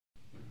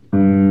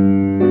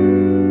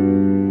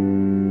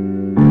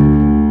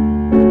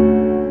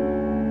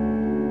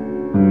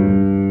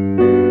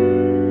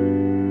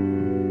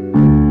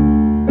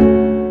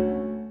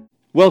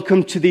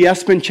Welcome to the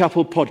Aspen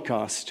Chapel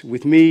podcast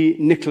with me,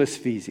 Nicholas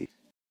Veazey.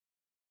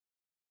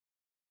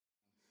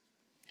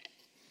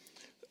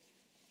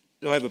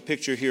 I have a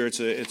picture here. It's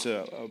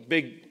a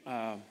big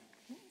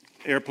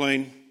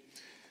airplane,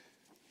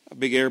 a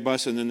big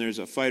Airbus, and then there's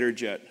a fighter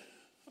jet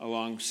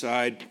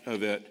alongside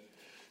of it.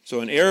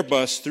 So an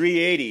Airbus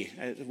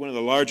 380, one of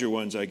the larger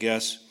ones, I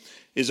guess,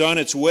 is on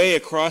its way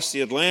across the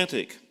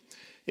Atlantic.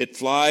 It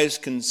flies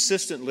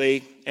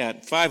consistently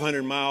at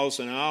 500 miles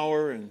an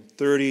hour and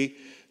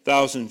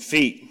 30,000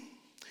 feet.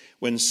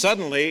 When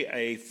suddenly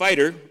a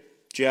fighter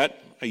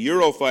jet, a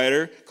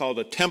Eurofighter called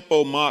a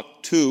Tempo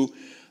Mach 2,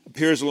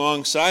 appears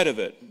alongside of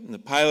it. And the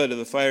pilot of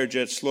the fighter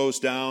jet slows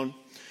down,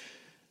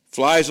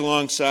 flies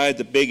alongside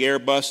the big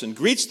Airbus, and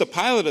greets the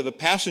pilot of the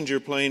passenger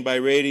plane by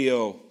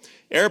radio.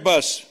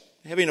 "Airbus,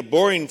 having a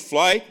boring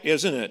flight,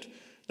 isn't it?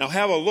 Now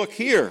have a look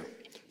here."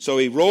 So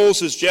he rolls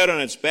his jet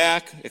on its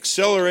back,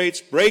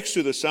 accelerates, breaks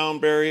through the sound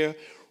barrier,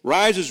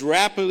 rises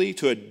rapidly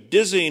to a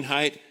dizzying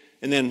height,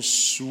 and then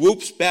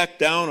swoops back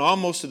down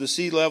almost to the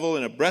sea level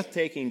in a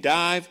breathtaking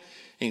dive.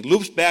 And he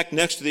loops back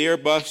next to the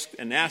Airbus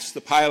and asks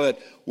the pilot,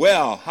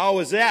 "Well, how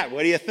was that?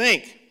 What do you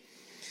think?"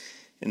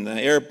 And the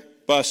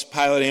Airbus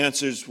pilot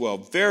answers, "Well,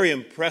 very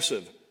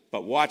impressive,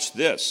 but watch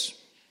this."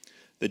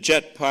 The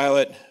jet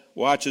pilot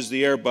watches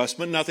the Airbus,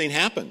 but nothing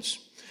happens.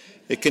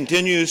 It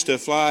continues to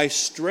fly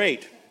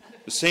straight,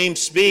 the same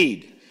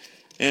speed.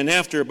 And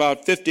after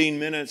about 15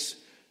 minutes,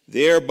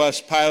 the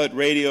Airbus pilot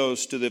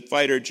radios to the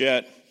fighter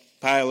jet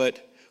pilot,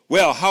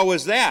 "Well, how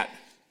was that?"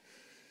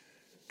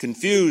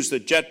 Confused, the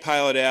jet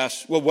pilot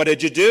asks, "Well, what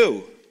did you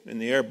do?"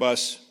 And the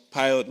Airbus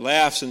pilot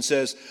laughs and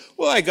says,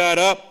 "Well, I got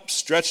up,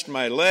 stretched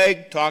my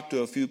leg, talked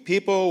to a few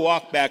people,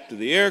 walked back to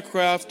the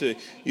aircraft to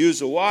use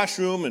the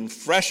washroom and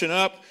freshen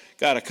up,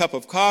 got a cup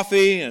of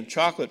coffee and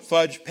chocolate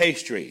fudge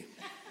pastry."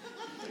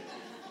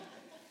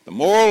 The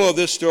moral of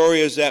this story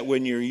is that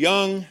when you're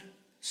young,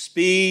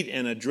 speed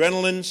and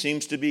adrenaline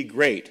seems to be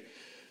great.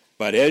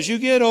 But as you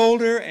get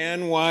older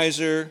and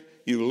wiser,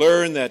 you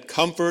learn that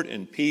comfort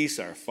and peace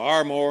are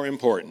far more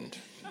important.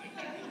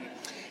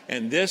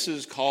 And this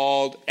is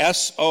called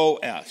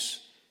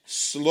SOS,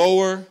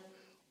 slower,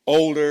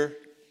 older,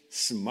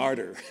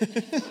 smarter.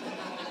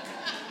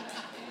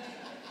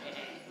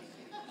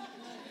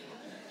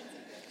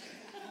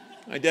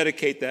 I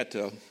dedicate that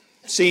to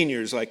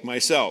seniors like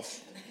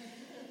myself.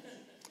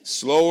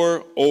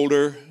 Slower,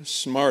 older,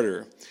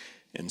 smarter.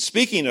 And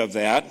speaking of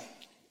that,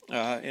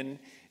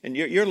 and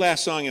your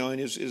last song, Ellen,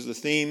 is the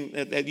theme,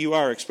 that you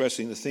are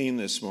expressing the theme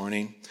this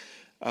morning.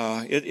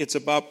 It's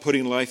about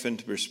putting life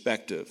into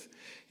perspective.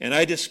 And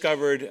I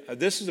discovered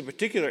this is a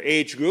particular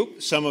age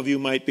group. Some of you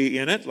might be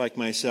in it, like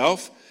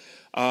myself.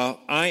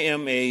 I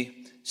am a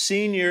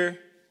senior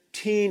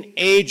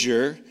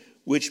teenager,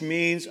 which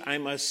means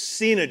I'm a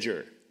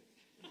seenager.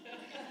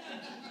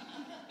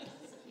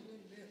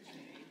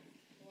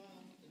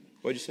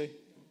 What'd you say?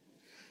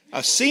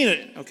 A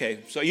senior. Okay,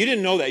 so you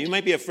didn't know that. You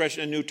might be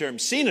a new term,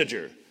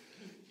 seenager,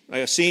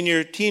 like a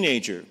senior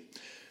teenager.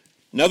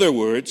 In other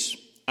words,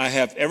 I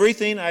have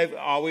everything I've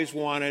always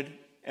wanted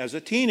as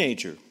a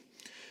teenager,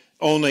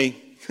 only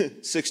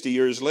 60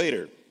 years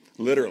later,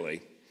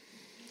 literally.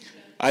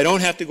 I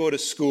don't have to go to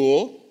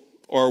school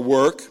or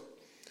work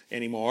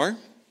anymore.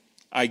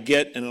 I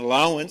get an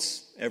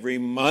allowance every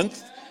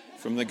month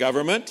from the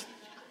government.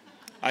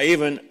 I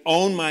even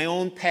own my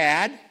own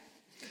pad.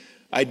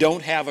 I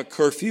don't have a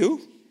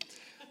curfew.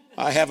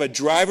 I have a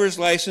driver's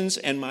license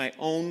and my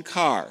own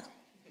car.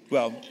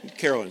 Well,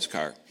 Carolyn's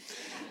car.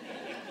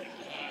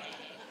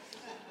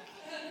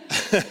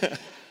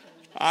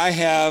 I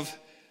have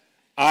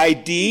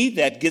ID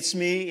that gets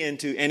me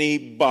into any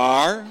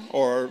bar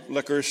or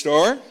liquor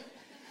store.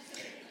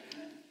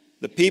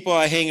 The people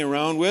I hang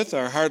around with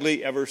are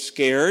hardly ever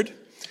scared.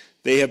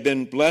 They have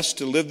been blessed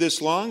to live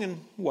this long,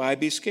 and why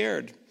be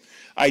scared?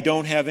 I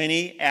don't have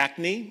any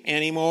acne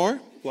anymore.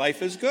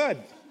 Life is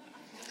good.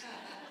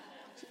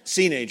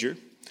 Seenager.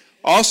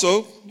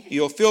 Also,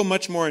 you'll feel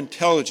much more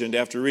intelligent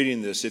after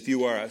reading this if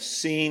you are a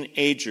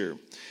seen-ager.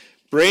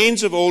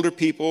 Brains of older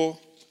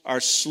people are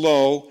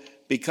slow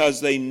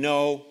because they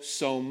know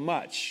so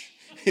much.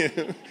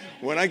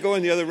 When I go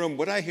in the other room,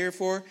 what I hear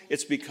for?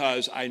 It's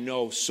because I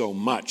know so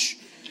much.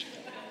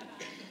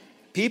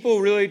 People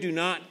really do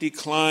not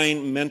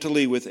decline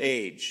mentally with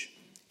age.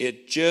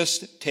 It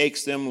just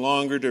takes them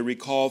longer to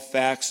recall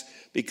facts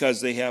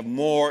because they have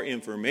more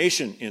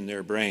information in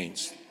their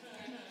brains.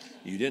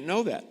 You didn't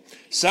know that.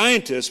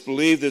 Scientists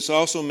believe this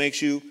also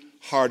makes you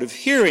hard of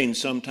hearing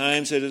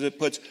sometimes, as it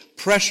puts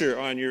pressure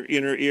on your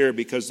inner ear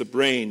because the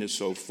brain is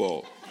so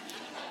full.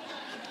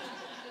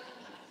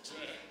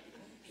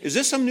 Is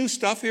this some new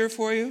stuff here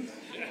for you?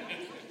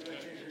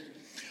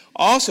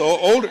 Also,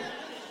 older...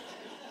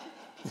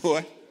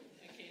 What?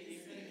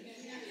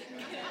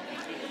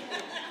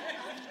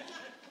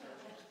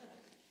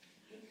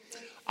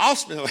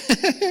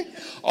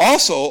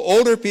 Also,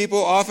 older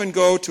people often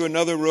go to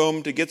another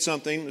room to get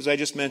something, as I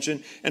just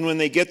mentioned, and when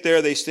they get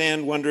there, they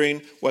stand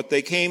wondering what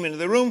they came into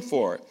the room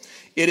for.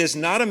 It is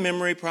not a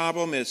memory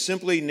problem. It's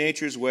simply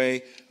nature's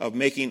way of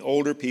making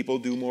older people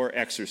do more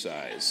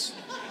exercise.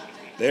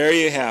 There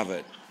you have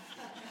it.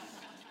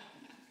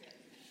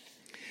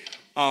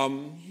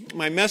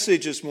 My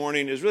message this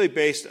morning is really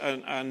based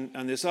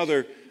on this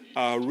other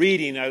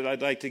reading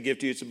I'd like to give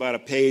to you. It's about a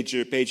page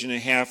or a page and a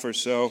half or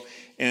so,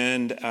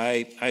 and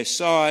I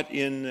saw it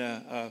in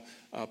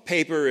a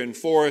paper in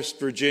Forest,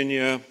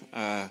 Virginia.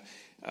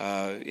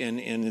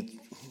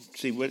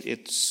 See what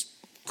it's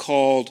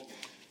called.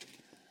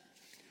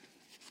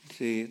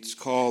 See, it's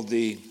called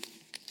the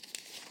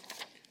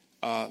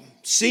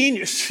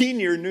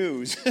Senior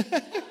News.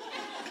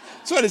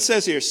 That's what it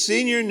says here.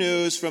 Senior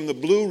News from the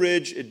Blue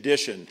Ridge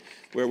edition,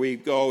 where we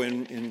go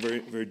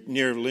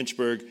near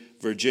Lynchburg,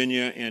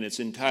 Virginia, and it's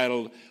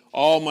entitled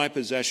 "All My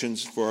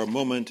Possessions for a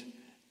Moment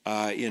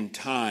in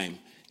Time."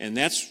 And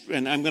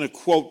I'm going to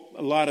quote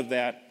a lot of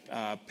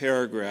that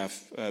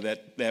paragraph,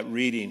 that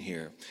reading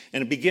here.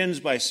 And it begins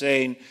by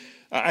saying,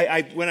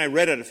 when I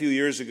read it a few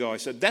years ago, I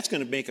said, that's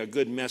going to make a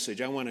good message.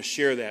 I want to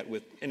share that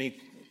with any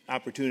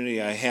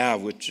opportunity I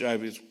have, which I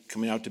was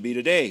coming out to be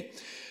today.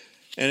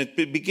 And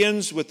it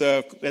begins with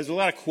there's a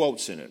lot of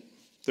quotes in it.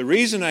 "The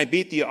reason I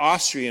beat the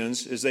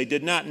Austrians is they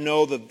did not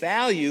know the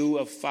value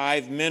of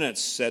 5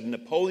 minutes," said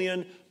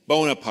Napoleon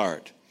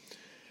Bonaparte.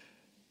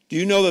 Do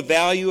you know the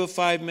value of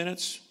 5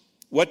 minutes?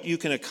 What you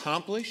can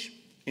accomplish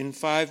in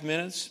 5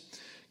 minutes?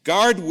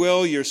 Guard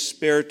well your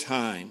spare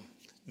time.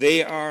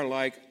 They are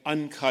like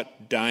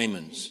uncut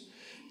diamonds.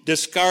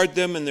 Discard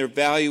them and their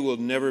value will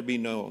never be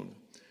known.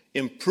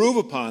 Improve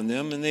upon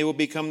them and they will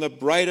become the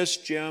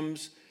brightest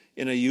gems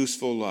in a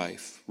useful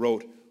life,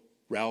 wrote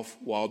Ralph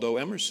Waldo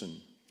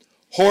Emerson.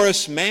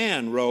 Horace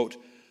Mann wrote,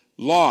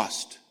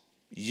 "Lost,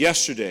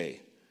 yesterday,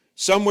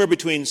 somewhere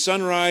between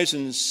sunrise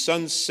and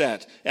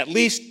sunset, at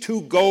least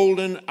 2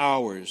 golden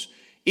hours,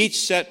 each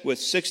set with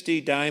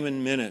 60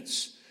 diamond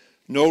minutes.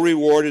 No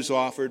reward is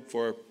offered,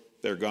 for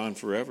they're gone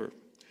forever."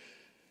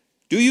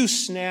 Do you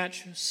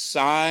snatch,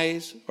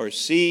 size, or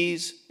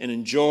seize and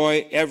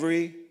enjoy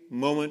every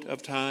moment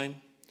of time?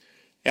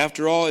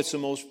 After all, it's the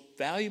most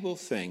valuable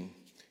thing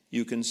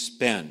you can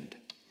spend.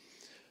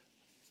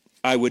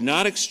 I would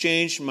not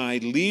exchange my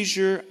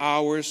leisure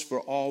hours for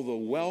all the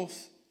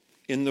wealth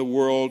in the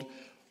world,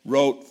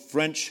 wrote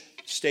French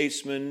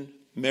statesman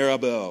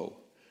Mirabeau.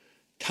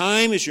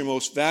 Time is your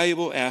most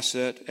valuable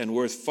asset and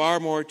worth far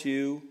more to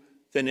you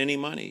than any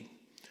money.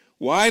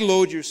 Why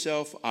load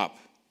yourself up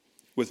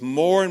with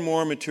more and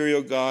more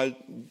material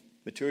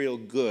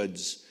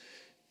goods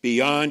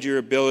beyond your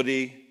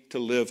ability to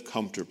live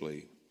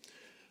comfortably?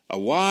 A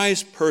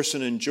wise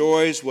person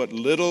enjoys what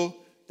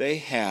little they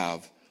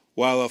have,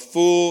 while a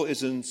fool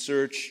is in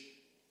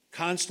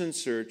constant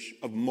search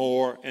of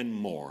more and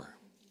more.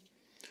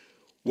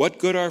 What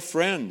good are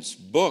friends,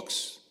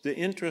 books, the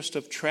interest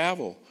of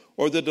travel,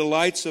 or the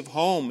delights of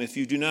home if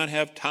you do not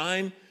have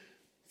time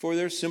for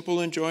their simple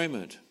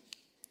enjoyment?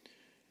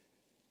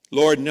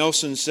 Lord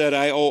Nelson said,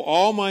 "I owe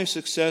all my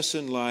success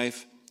in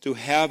life to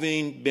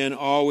having been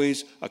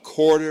always a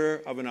quarter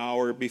of an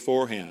hour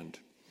beforehand."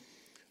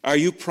 Are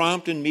you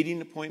prompt in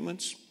meeting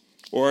appointments,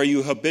 or are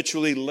you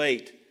habitually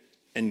late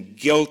and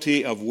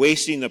guilty of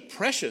wasting the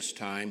precious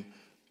time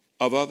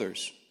of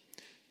others?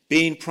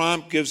 Being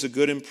prompt gives a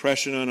good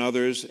impression on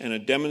others and a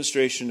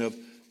demonstration of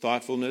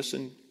thoughtfulness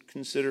and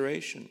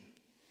consideration.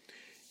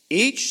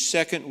 Each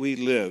second we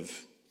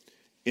live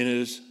in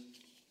is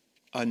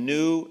a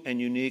new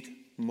and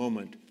unique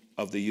moment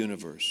of the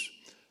universe,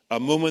 a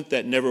moment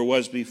that never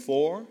was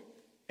before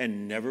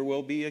and never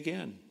will be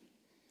again,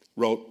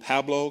 wrote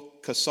Pablo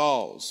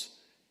Casals.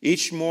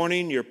 Each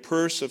morning your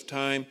purse of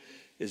time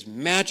is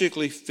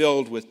magically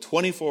filled with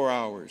 24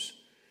 hours.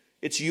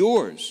 It's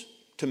yours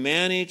to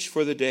manage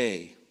for the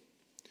day.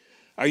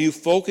 Are you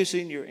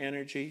focusing your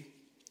energy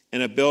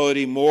and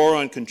ability more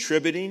on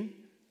contributing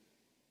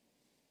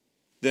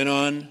than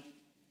on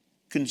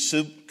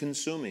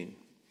consuming?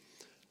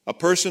 A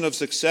person of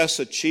success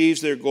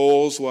achieves their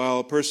goals, while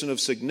a person of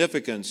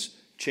significance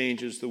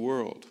changes the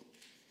world.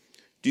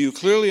 Do you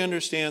clearly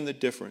understand the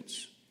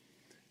difference?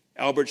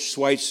 Albert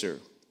Schweitzer,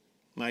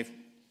 one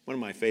of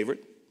my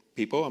favorite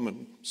people, I'm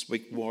going to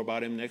speak more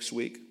about him next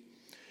week,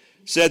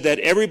 said that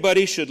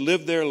everybody should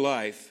live their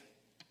life.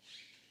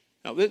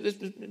 Now,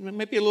 it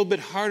might be a little bit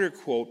harder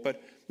quote,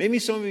 but maybe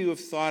some of you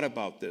have thought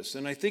about this,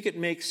 and I think it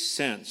makes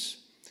sense.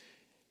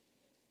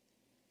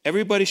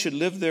 Everybody should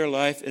live their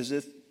life as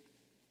if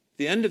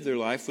the end of their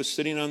life was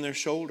sitting on their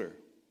shoulder,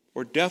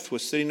 or death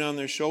was sitting on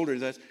their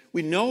shoulder.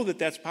 We know that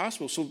that's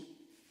possible, so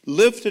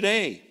live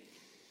today.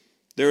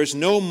 There is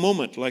no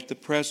moment like the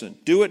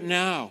present. Do it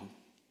now,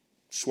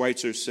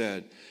 Schweitzer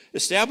said.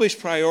 Establish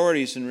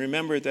priorities and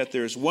remember that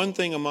there is one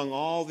thing among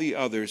all the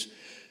others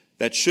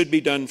that should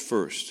be done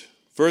first.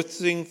 First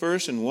thing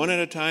first and one at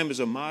a time is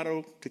a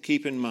motto to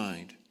keep in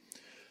mind.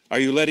 Are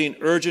you letting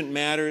urgent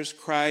matters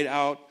crowd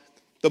out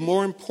the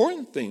more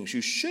important things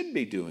you should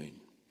be doing?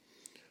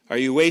 Are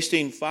you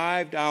wasting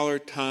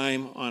 $5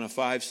 time on a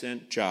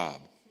 5-cent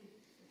job?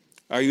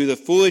 Are you the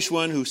foolish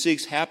one who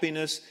seeks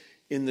happiness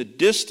in the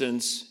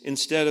distance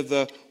instead of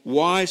the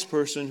wise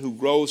person who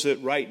grows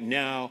it right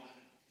now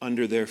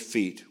under their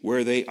feet,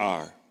 where they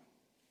are?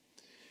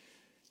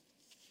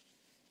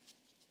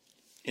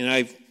 And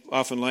I've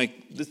often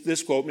liked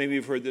this quote, maybe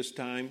you've heard this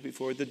time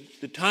before, the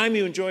time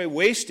you enjoy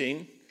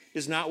wasting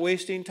is not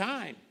wasting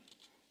time.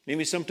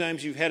 Maybe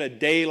sometimes you've had a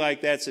day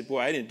like that, said, boy,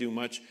 I didn't do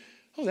much.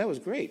 Oh, that was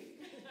great.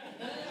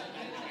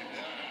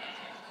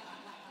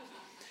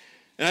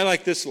 And I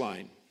like this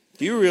line.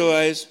 Do you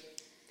realize,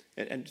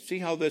 and see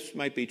how this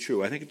might be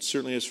true, I think it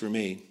certainly is for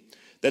me,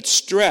 that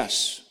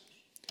stress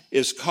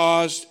is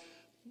caused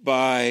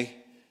by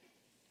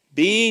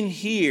being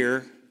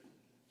here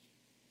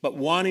but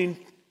wanting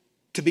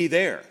to be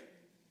there.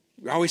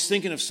 You're always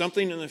thinking of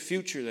something in the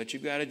future that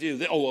you've got to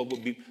do. Oh, well,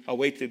 I'll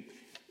wait till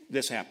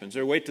this happens,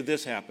 or wait till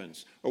this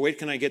happens, or wait,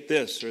 can I get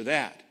this or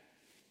that?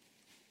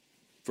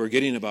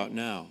 Forgetting about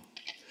now.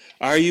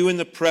 Are you in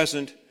the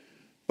present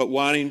but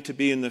wanting to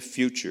be in the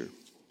future?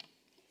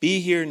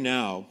 Be here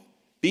now.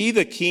 Be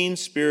the keen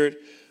spirit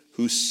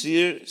who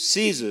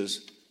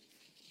seizes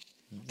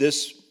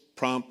this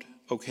prompt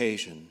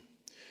occasion.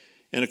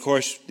 And of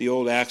course, the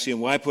old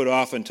axiom, why put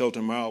off until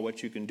tomorrow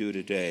what you can do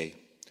today?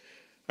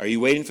 Are you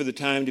waiting for the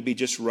time to be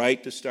just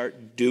right to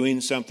start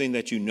doing something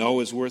that you know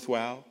is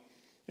worthwhile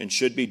and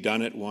should be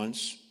done at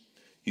once?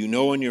 You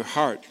know in your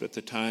heart that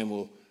the time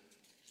will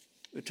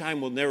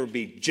never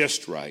be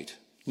just right.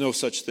 No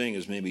such thing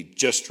as maybe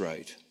just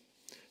right.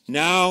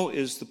 Now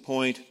is the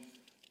point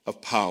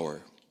of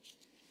power.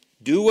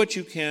 Do what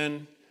you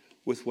can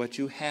with what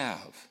you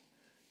have,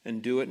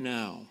 and do it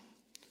now.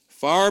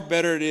 Far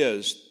better it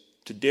is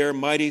to dare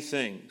mighty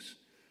things,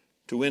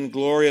 to win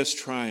glorious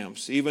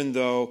triumphs, even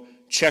though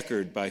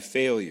checkered by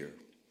failure,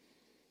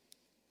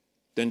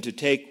 than to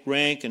take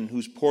rank and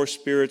whose poor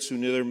spirits who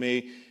neither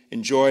may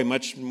enjoy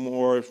much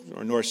more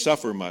nor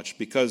suffer much,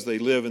 because they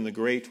live in the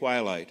gray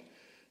twilight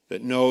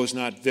that knows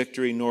not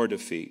victory nor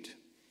defeat.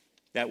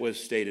 That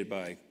was stated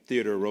by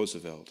Theodore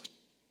Roosevelt.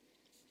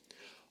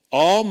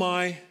 All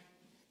my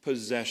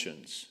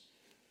possessions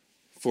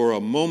for a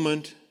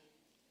moment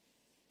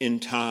in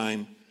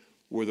time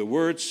were the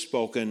words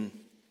spoken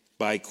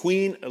by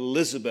Queen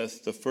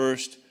Elizabeth I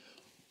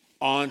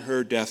on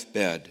her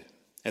deathbed.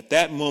 At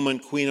that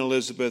moment, Queen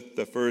Elizabeth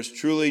I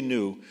truly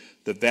knew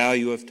the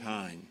value of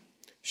time.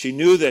 She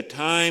knew that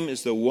time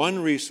is the one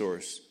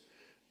resource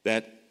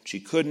that she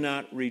could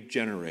not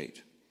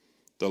regenerate.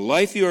 The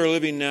life you are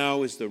living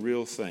now is the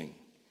real thing,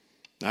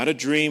 not a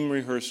dream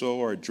rehearsal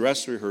or a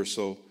dress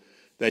rehearsal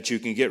that you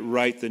can get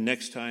right the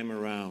next time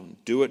around.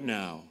 Do it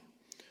now.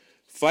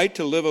 Fight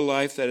to live a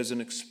life that is an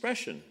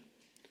expression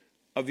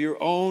of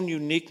your own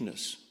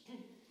uniqueness.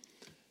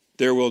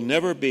 There will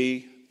never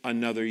be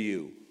another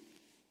you.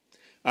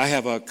 I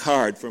have a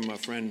card from a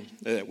friend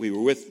that we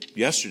were with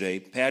yesterday,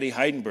 Patty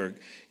Heidenberg,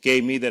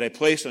 gave me that I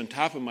placed on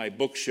top of my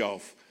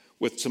bookshelf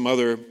with some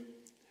other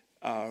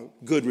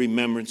good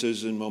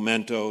remembrances and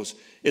mementos.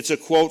 It's a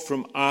quote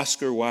from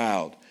Oscar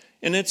Wilde,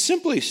 and it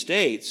simply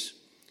states,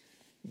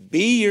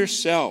 be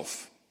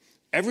yourself.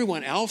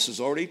 Everyone else is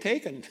already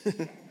taken.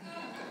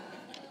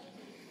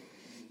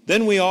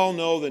 Then we all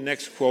know the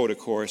next quote, of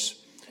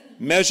course.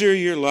 Measure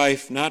your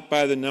life not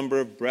by the number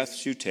of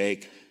breaths you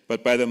take,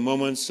 but by the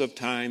moments of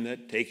time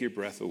that take your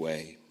breath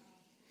away.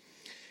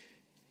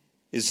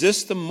 Is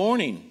this the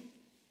morning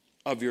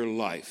of your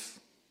life?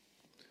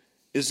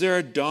 Is there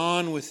a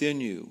dawn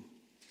within you?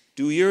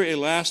 Do your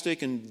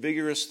elastic and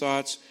vigorous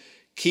thoughts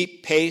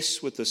keep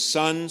pace with the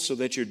sun so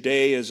that your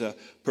day is a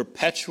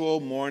perpetual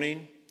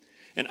morning?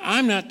 And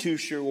I'm not too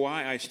sure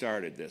why I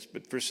started this,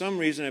 but for some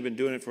reason I've been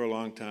doing it for a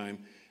long time,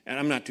 and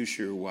I'm not too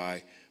sure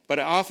why. But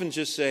I often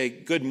just say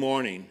good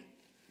morning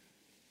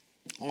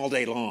all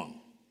day long.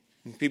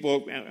 And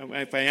people,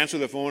 if I answer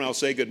the phone, I'll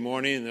say good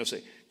morning, and they'll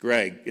say,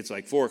 Greg, it's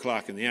like 4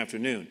 o'clock in the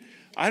afternoon.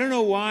 I don't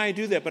know why I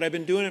do that, but I've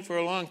been doing it for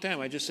a long time.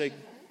 I just say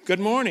good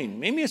morning.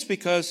 Maybe it's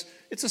because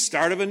it's the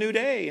start of a new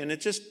day, and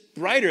it's just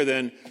brighter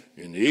than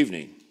in the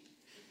evening.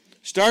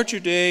 Start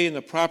your day in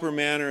the proper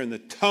manner, and the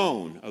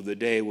tone of the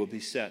day will be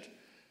set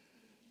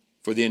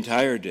for the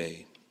entire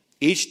day.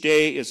 Each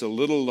day is a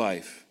little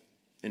life,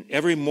 and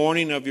every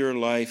morning of your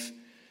life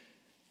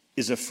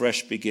is a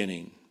fresh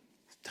beginning.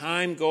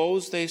 Time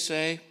goes, they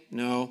say.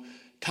 No,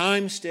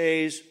 time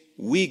stays,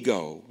 we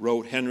go,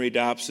 wrote Henry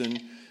Dobson.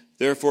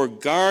 Therefore,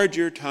 guard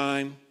your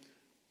time,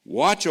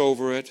 watch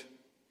over it,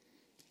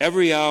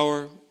 every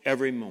hour,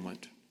 every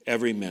moment,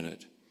 every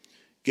minute.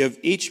 Give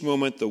each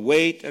moment the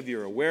weight of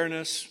your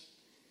awareness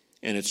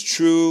and its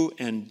true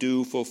and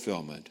due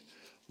fulfillment.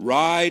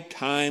 Ride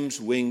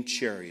time's winged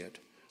chariot.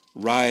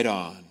 Ride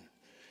on.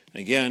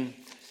 Again,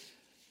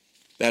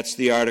 that's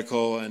the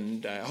article,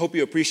 and I hope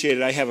you appreciate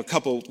it. I have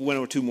one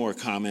or two more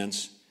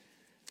comments.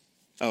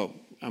 Oh,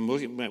 I'm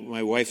looking.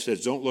 My wife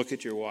says, "Don't look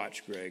at your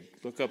watch, Greg.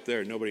 Look up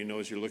there. Nobody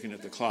knows you're looking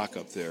at the clock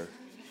up there."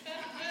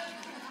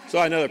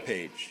 So another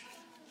page.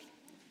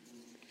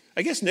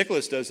 I guess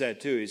Nicholas does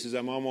that too. He says,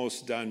 I'm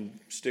almost done,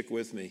 stick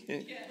with me.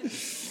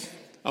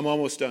 I'm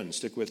almost done,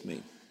 stick with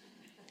me.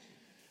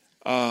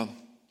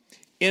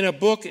 In a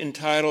book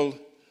entitled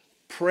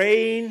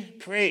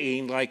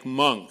Praying Like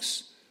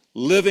Monks,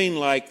 Living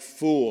Like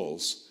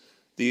Fools,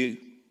 the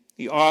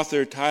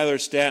author Tyler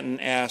Staton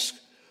asks,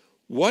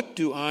 what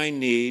do I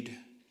need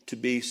to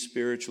be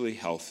spiritually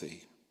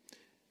healthy?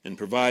 And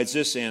provides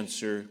this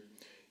answer: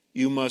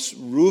 you must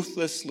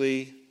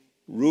ruthlessly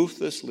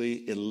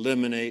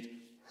eliminate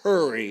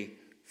hurry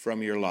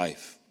from your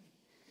life.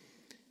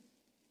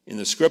 In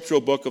the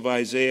scriptural book of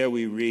Isaiah,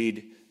 we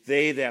read,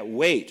 they that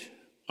wait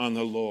on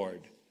the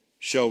Lord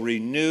shall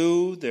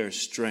renew their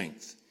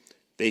strength.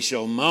 They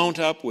shall mount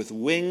up with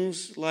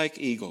wings like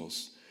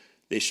eagles.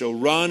 They shall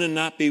run and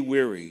not be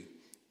weary.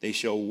 They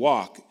shall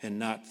walk and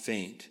not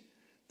faint.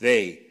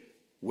 They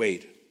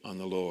wait on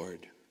the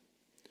Lord.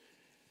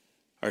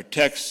 Our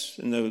text,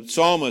 and the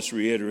psalmist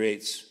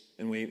reiterates,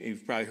 and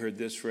you've probably heard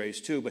this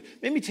phrase too, but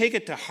maybe take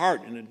it to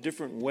heart in a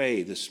different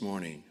way this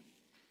morning.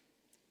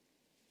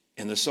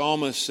 And the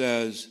psalmist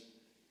says,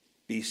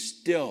 be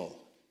still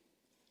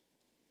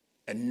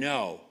and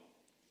know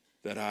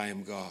that I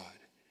am God.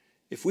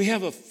 If we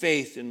have a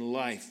faith in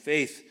life,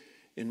 faith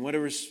in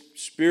whatever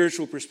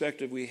spiritual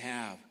perspective we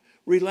have,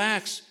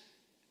 relax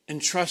and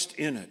trust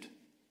in it.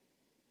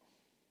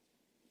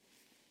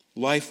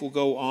 Life will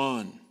go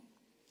on.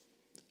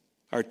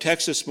 Our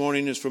text this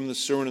morning is from the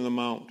Sermon on the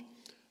Mount.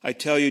 I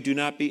tell you, do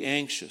not be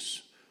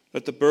anxious.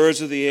 Let the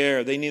birds of the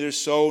air, they neither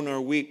sow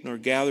nor reap nor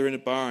gather into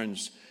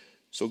barns,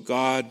 so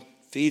God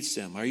feeds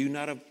them. Are you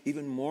not of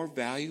even more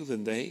value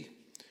than they?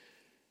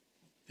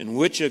 And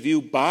which of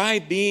you, by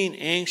being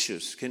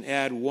anxious, can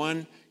add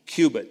 1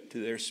 cubit to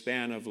their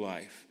span of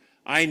life?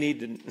 I need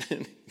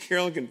to,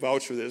 Carolyn can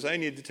vouch for this, I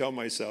need to tell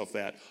myself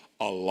that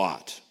a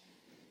lot.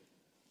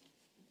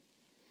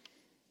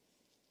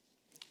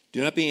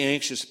 Do not be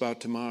anxious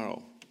about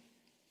tomorrow,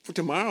 for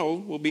tomorrow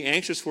will be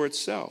anxious for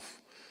itself.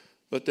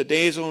 Let the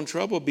day's own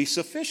trouble be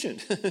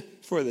sufficient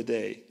for the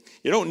day.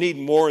 You don't need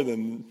more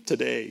than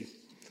today.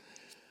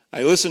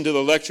 I listened to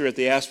the lecture at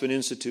the Aspen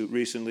Institute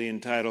recently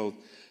entitled,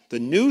 The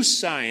New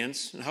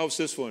Science, and how's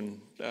this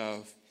one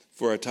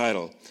for a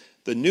title?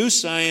 The New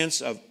Science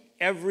of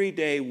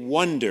Everyday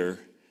Wonder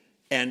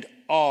and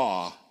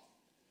Awe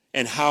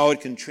and How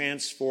It Can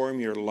Transform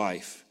Your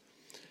Life.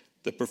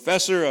 The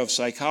professor of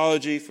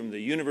psychology from the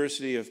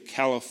University of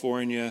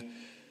California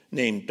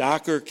named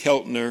Dr.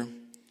 Keltner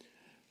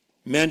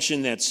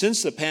mentioned that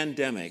since the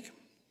pandemic,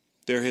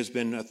 there has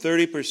been a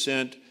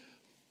 30%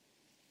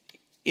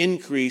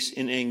 increase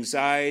in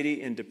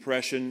anxiety and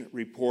depression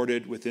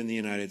reported within the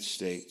United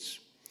States.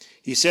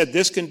 He said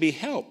this can be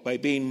helped by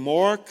being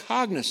more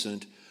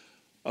cognizant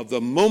of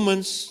the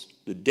moments,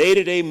 the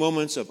day-to-day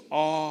moments of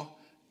awe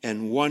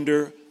and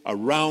wonder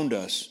around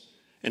us,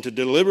 and to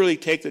deliberately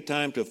take the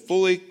time to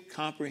fully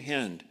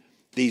comprehend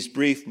these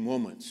brief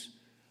moments.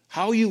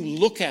 How you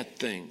look at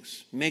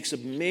things makes a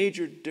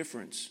major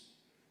difference.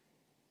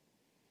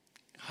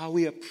 How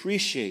we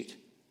appreciate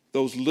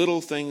those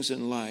little things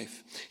in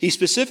life. He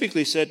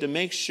specifically said to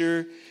make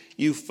sure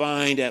you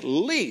find at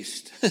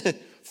least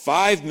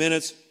 5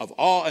 minutes of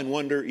awe and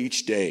wonder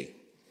each day.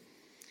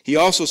 He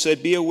also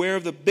said, be aware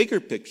of the bigger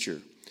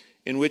picture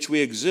in which we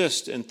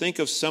exist and think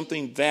of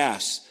something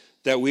vast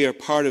that we are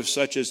part of,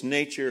 such as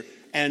nature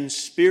and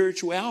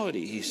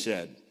spirituality, he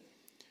said.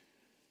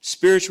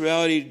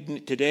 Spirituality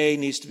today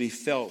needs to be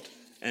felt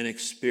and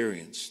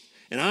experienced.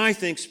 And I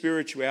think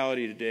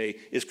spirituality today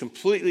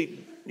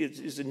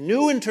is a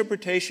new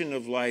interpretation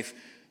of life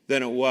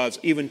than it was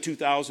even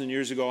 2,000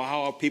 years ago,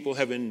 how people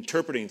have been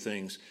interpreting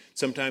things,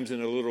 sometimes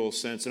in a literal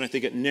sense. And I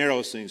think it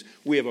narrows things.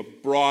 We have a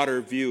broader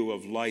view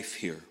of life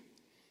here.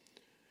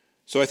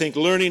 So I think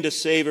learning to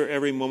savor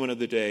every moment of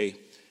the day,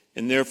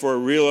 and therefore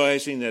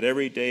realizing that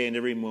every day and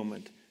every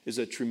moment is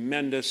a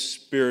tremendous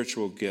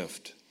spiritual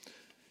gift.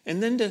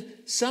 And then to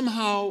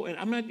somehow,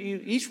 and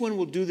each one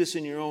will do this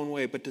in your own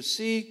way, but to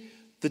see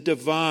the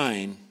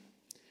divine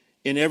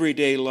in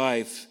everyday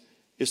life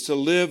is to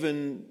live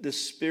in the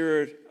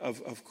Spirit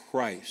of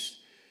Christ.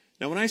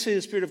 Now, when I say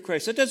the Spirit of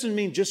Christ, that doesn't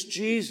mean just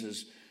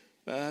Jesus,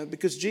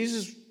 because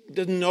Jesus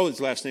doesn't know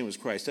his last name was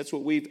Christ. That's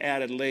what we've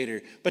added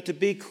later. But to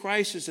be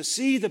Christ is to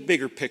see the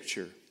bigger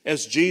picture,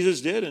 as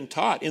Jesus did and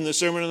taught in the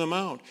Sermon on the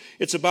Mount.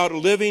 It's about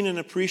living and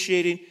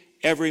appreciating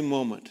every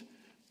moment,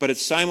 but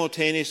it's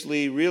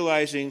simultaneously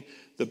realizing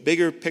the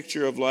bigger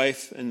picture of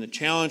life, and the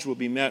challenge will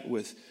be met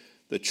with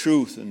the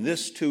truth, and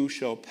this too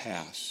shall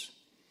pass.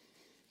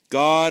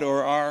 God,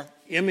 or our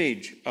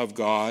image of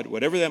God,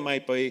 whatever that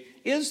might be,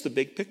 is the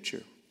big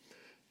picture.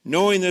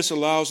 Knowing this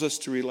allows us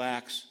to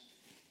relax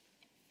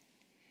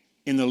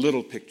in the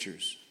little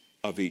pictures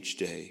of each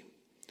day.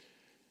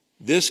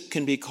 This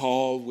can be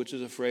called, which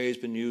is a phrase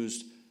been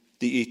used,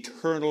 the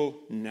eternal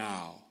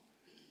now.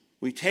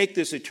 We take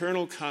this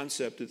eternal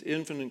concept, this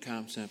infinite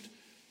concept,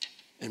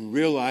 and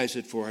realize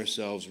it for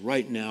ourselves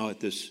right now at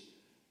this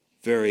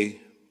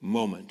very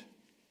moment.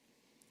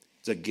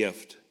 It's a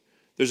gift.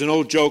 There's an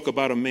old joke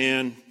about a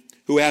man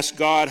who asked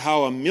God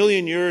how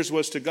 1,000,000 years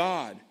was to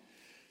God.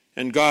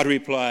 And God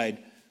replied,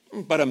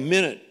 but a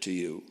minute to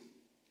you.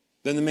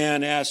 Then the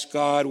man asked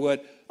God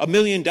what $1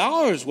 million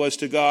was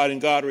to God,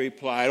 and God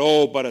replied,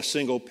 oh, but a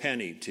single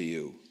penny to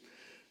you.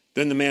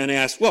 Then the man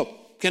asked, well,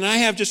 can I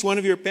have just one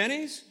of your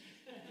pennies?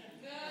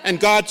 And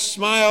God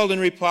smiled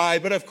and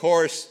replied, but of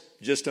course,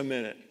 just a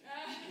minute.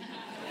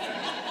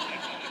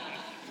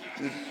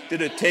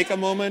 Did it take a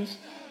moment?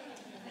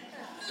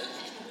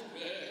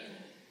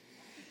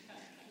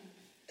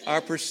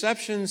 Our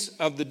perceptions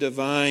of the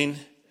divine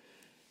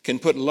can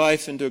put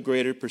life into a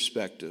greater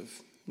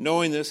perspective.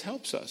 Knowing this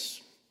helps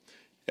us.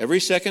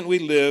 Every second we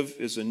live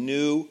is a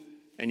new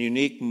and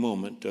unique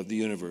moment of the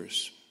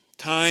universe.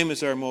 Time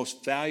is our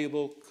most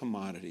valuable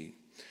commodity.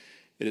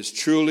 It is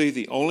truly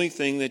the only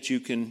thing that you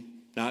can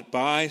not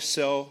buy,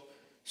 sell,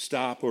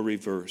 stop, or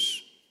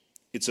reverse.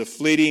 Its a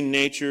fleeting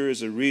nature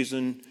is a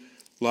reason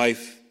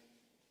life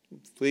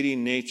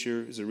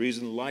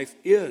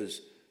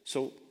is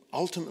so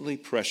ultimately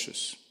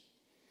precious.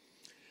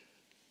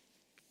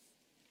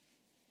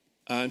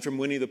 And from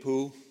Winnie the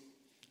Pooh,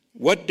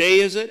 what day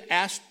is it?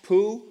 Asked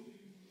Pooh.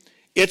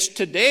 It's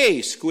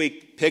today,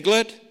 squeaked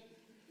Piglet.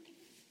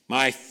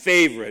 My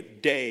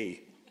favorite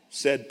day,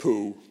 said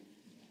Pooh.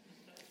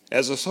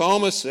 As the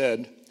psalmist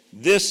said,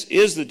 this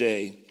is the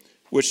day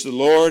which the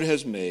Lord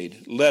has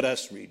made. Let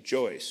us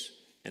rejoice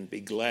and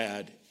be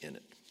glad in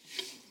it.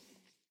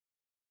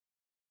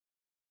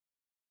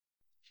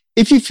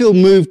 If you feel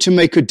moved to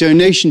make a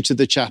donation to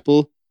the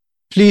chapel,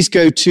 please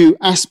go to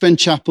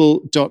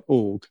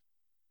aspenchapel.org.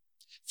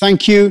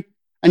 Thank you.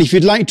 And if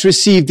you'd like to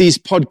receive these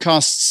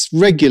podcasts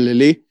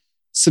regularly,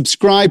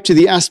 subscribe to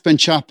the Aspen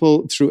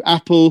Chapel through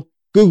Apple,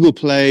 Google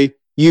Play,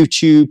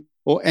 YouTube,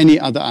 or any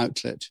other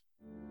outlet.